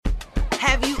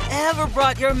Have you ever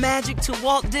brought your magic to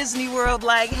Walt Disney World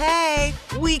like, hey,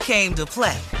 we came to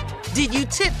play? Did you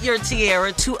tip your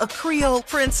tiara to a Creole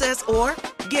princess or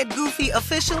get goofy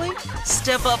officially?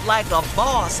 Step up like a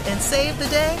boss and save the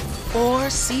day? Or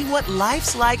see what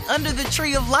life's like under the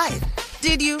tree of life?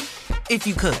 Did you? If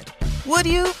you could. Would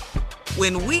you?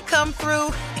 When we come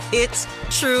through, it's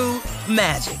true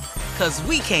magic. 'Cause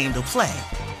we came to play.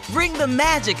 Bring the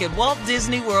magic at Walt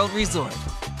Disney World Resort.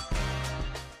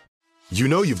 You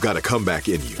know you've got a comeback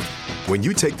in you. When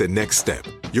you take the next step,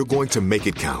 you're going to make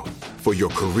it count. For your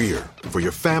career, for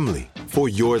your family, for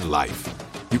your life.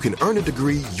 You can earn a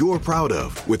degree you're proud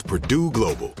of with Purdue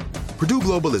Global. Purdue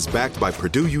Global is backed by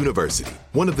Purdue University,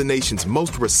 one of the nation's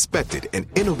most respected and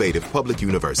innovative public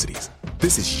universities.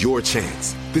 This is your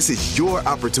chance. This is your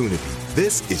opportunity.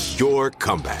 This is your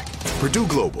comeback. Purdue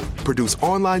Global, Purdue's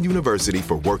online university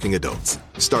for working adults.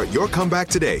 Start your comeback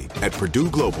today at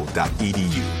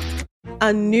purdueglobal.edu.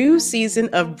 A new season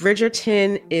of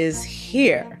Bridgerton is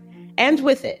here. And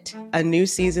with it, a new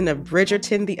season of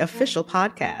Bridgerton, the official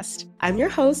podcast. I'm your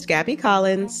host, Gabby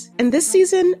Collins, and this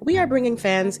season, we are bringing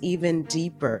fans even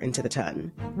deeper into the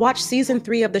ton. Watch season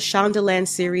 3 of the Shondaland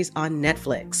series on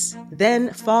Netflix.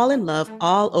 Then fall in love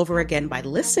all over again by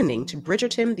listening to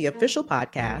Bridgerton, the official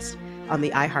podcast, on the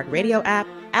iHeartRadio app,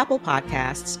 Apple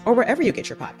Podcasts, or wherever you get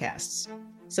your podcasts.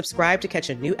 Subscribe to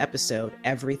catch a new episode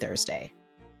every Thursday.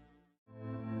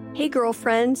 Hey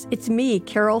girlfriends, it's me,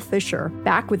 Carol Fisher,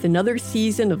 back with another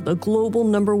season of the global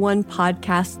 #1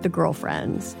 podcast, The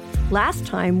Girlfriends. Last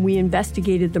time, we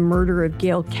investigated the murder of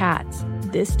Gail Katz.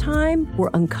 This time, we're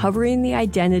uncovering the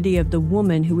identity of the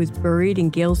woman who was buried in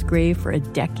Gail's grave for a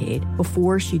decade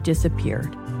before she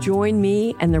disappeared. Join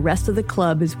me and the rest of the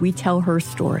club as we tell her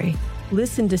story.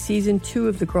 Listen to Season 2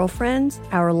 of The Girlfriends,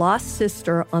 Our Lost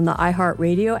Sister on the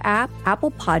iHeartRadio app,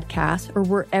 Apple Podcasts, or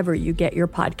wherever you get your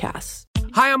podcasts.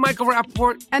 Hi, I'm Michael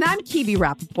Rappaport. And I'm Kibi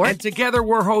Rappaport. And together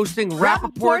we're hosting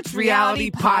Rappaport's Reality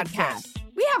Podcast.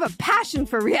 We have a passion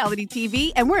for reality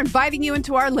TV, and we're inviting you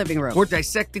into our living room. We're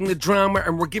dissecting the drama,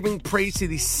 and we're giving praise to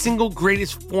the single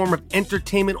greatest form of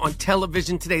entertainment on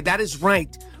television today. That is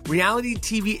right. Reality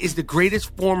TV is the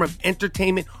greatest form of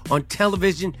entertainment on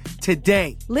television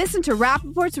today. Listen to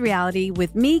Rappaport's Reality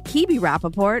with me, Kibi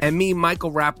Rappaport. And me,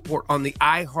 Michael Rappaport, on the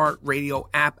iHeartRadio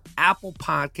app, Apple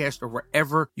Podcast, or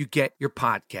wherever you get your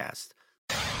podcast.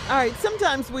 All right,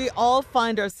 sometimes we all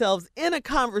find ourselves in a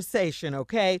conversation,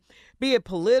 okay? Be it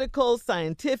political,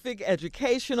 scientific,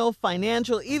 educational,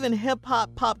 financial, even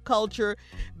hip-hop, pop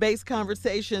culture-based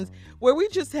conversations where we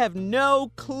just have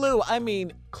no clue,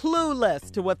 clueless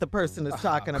to what the person is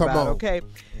talking about, on. Okay?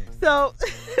 So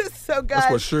guys.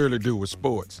 That's what Shirley do with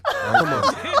sports. Come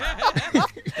on.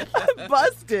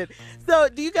 Busted. So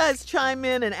do you guys chime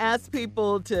in and ask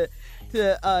people to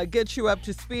get you up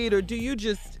to speed, or do you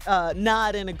just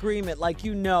nod in agreement like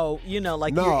you know,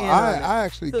 like no, you're in I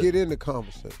actually get in the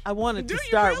conversation. I wanted to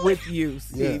start with you,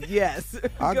 Steve. Yeah. Yes.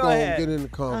 I go ahead. and get in the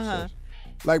conversation.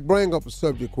 Like bring up a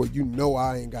subject where you know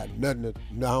I ain't got nothing,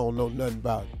 I don't know nothing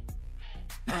about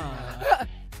it.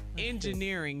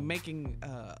 Engineering, making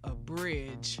a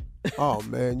bridge. Oh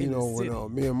man, in the when city.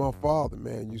 me and my father,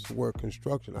 man, used to work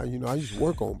construction. I used to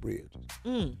work on bridges.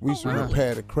 We used to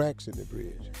repair the cracks in the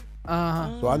bridge.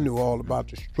 So I knew all about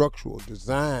the structural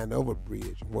design of a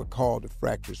bridge, what called the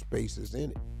fracture spaces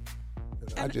in it.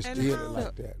 I just did it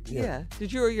like that. Yeah.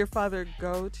 Did you or your father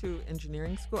go to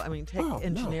engineering school? Take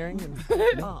engineering?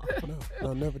 No,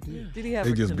 never did. Did he have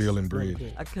They just building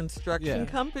bridges. a construction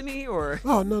company or?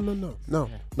 Oh, no.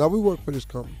 No, we work for this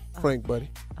company, Frank Buddy.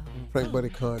 Frank Buddy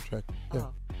Contractor. Yeah.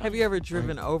 Have you ever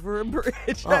driven over a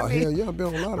bridge? Hell yeah, I've been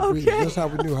on a lot of bridges. That's how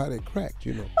we knew how they cracked,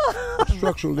 The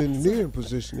structural engineering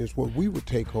position is what we would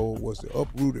take hold was the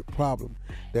uprooted problem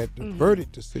that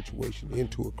diverted the situation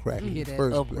into a crack in the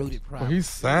first place. Well, he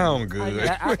sound good.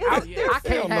 I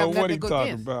don't know what he's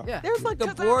talking about. Yeah. There's like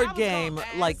a board game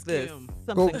like this.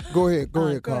 Go ahead,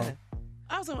 Carl.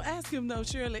 I was gonna ask him though,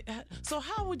 Shirley. So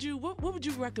how would you? What would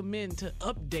you recommend to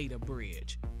update a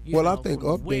bridge? I think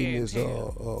updating is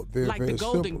very, like very the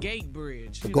Golden simple. Gate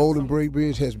Bridge. The Golden Gate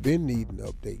Bridge has been needing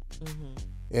update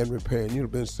and repairing. There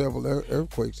have been several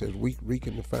earthquakes that's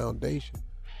weakened the foundation.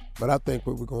 But I think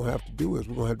what we're going to have to do is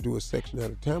we're going to have to do a section at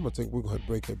a time. I think we're going to have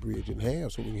to break that bridge in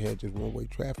half so we can have just one-way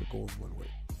traffic going one way.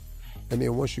 And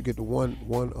then once you get the one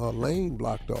lane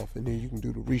blocked off, and then you can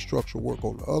do the restructure work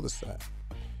on the other side.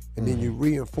 And then you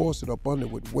reinforce it up under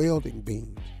with welding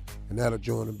beams. And that'll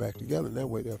join them back together, and that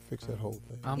way they'll fix that whole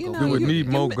thing. Do we need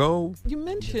more gold? You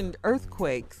mentioned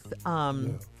earthquakes. I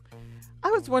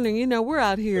was wondering, we're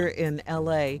out here in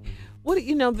L.A. What do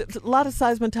you know? A lot of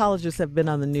seismologists have been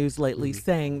on the news lately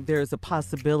saying there's a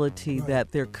possibility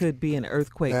that there could be an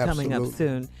earthquake coming up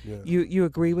soon. Yeah. You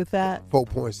agree with that?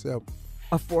 4.7.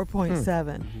 A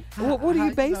 4.7. What are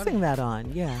you basing that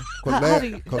on? Yeah.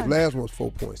 Because last one was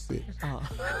 4.6. Oh.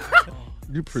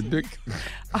 You predict.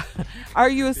 Are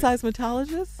you a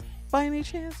seismologist by any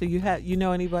chance? Or you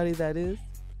know anybody that is?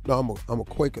 No, I'm a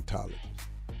Quakerologist.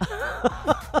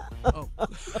 Oh.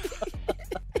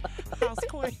 How's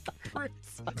Quake?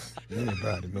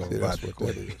 Anybody know See, about that's what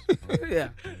that is. Yeah.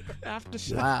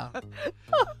 Aftershock. Wow.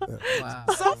 Wow.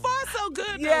 So far, so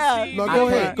good. Yeah. Though, Steve. No, go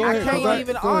ahead. I can't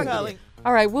even argue.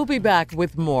 All right, we'll be back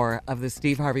with more of the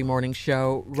Steve Harvey Morning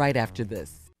Show right after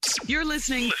this. You're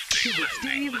listening to the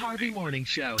Steve Harvey Morning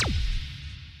Show.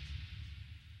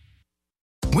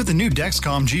 With the new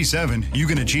Dexcom G7, you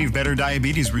can achieve better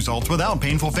diabetes results without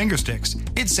painful finger sticks.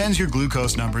 It sends your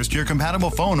glucose numbers to your compatible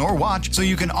phone or watch so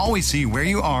you can always see where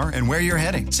you are and where you're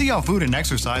heading. See how food and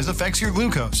exercise affects your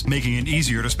glucose, making it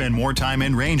easier to spend more time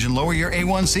in range and lower your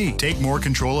A1C. Take more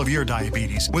control of your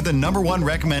diabetes with the #1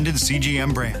 recommended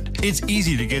CGM brand. It's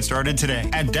easy to get started today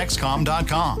at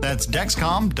Dexcom.com. That's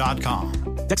Dexcom.com.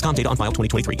 Dexcom data on file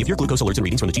 2023. If your glucose alerts and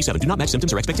readings from the G7 do not match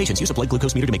symptoms or expectations, use a blood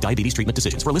glucose meter to make diabetes treatment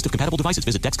decisions. For a list of compatible devices,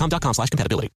 visit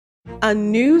Dexcom.com/compatibility. A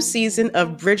new season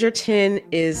of Bridgerton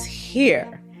is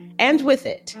here. And with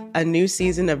it, a new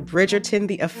season of Bridgerton,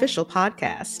 the official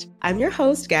podcast. I'm your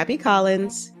host, Gabby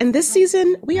Collins. And this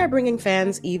season, we are bringing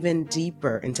fans even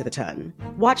deeper into the ton.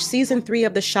 Watch season 3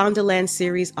 of the Shondaland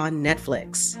series on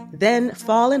Netflix. Then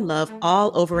fall in love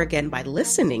all over again by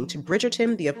listening to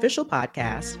Bridgerton, the official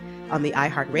podcast on the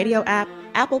iHeartRadio app,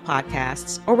 Apple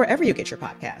Podcasts, or wherever you get your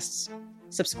podcasts.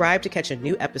 Subscribe to catch a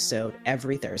new episode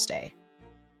every Thursday.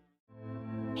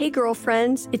 Hey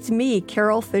girlfriends, it's me,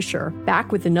 Carol Fisher,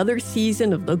 back with another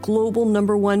season of the global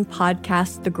 #1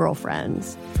 podcast, The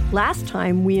Girlfriends. Last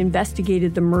time, we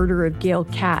investigated the murder of Gail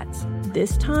Katz.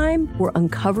 This time, we're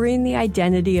uncovering the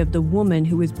identity of the woman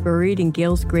who was buried in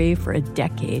Gail's grave for a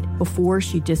decade before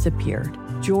she disappeared.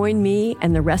 Join me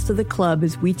and the rest of the club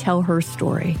as we tell her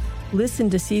story. Listen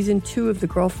to Season 2 of The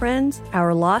Girlfriends,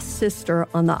 Our Lost Sister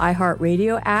on the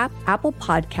iHeartRadio app, Apple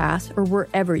Podcasts, or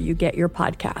wherever you get your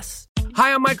podcasts.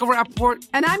 Hi, I'm Michael Rappaport.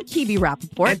 And I'm Kibi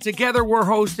Rappaport. And together we're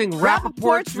hosting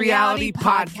Rappaport's Reality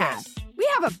Podcast. We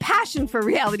have a passion for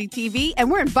reality TV, and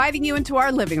we're inviting you into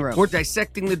our living room. We're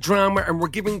dissecting the drama, and we're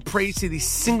giving praise to the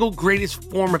single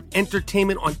greatest form of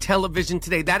entertainment on television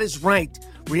today. That is right.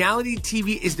 Reality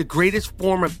TV is the greatest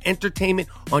form of entertainment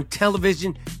on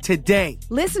television today.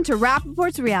 Listen to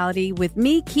Rappaport's Reality with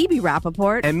me, Kibi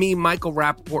Rappaport. And me, Michael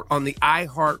Rappaport, on the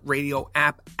iHeartRadio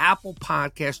app, Apple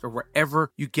Podcast, or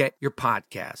wherever you get your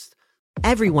podcast.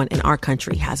 Everyone in our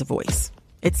country has a voice.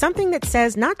 It's something that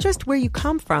says not just where you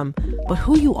come from, but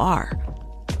who you are.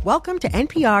 Welcome to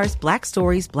NPR's Black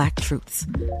Stories, Black Truths,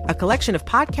 a collection of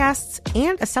podcasts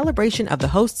and a celebration of the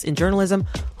hosts in journalism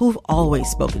who've always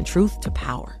spoken truth to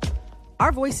power.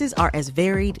 Our voices are as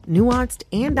varied, nuanced,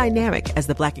 and dynamic as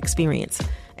the Black experience,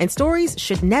 and stories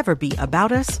should never be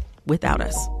about us without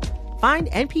us. Find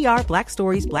NPR Black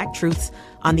Stories, Black Truths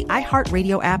on the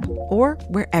iHeartRadio app or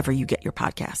wherever you get your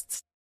podcasts.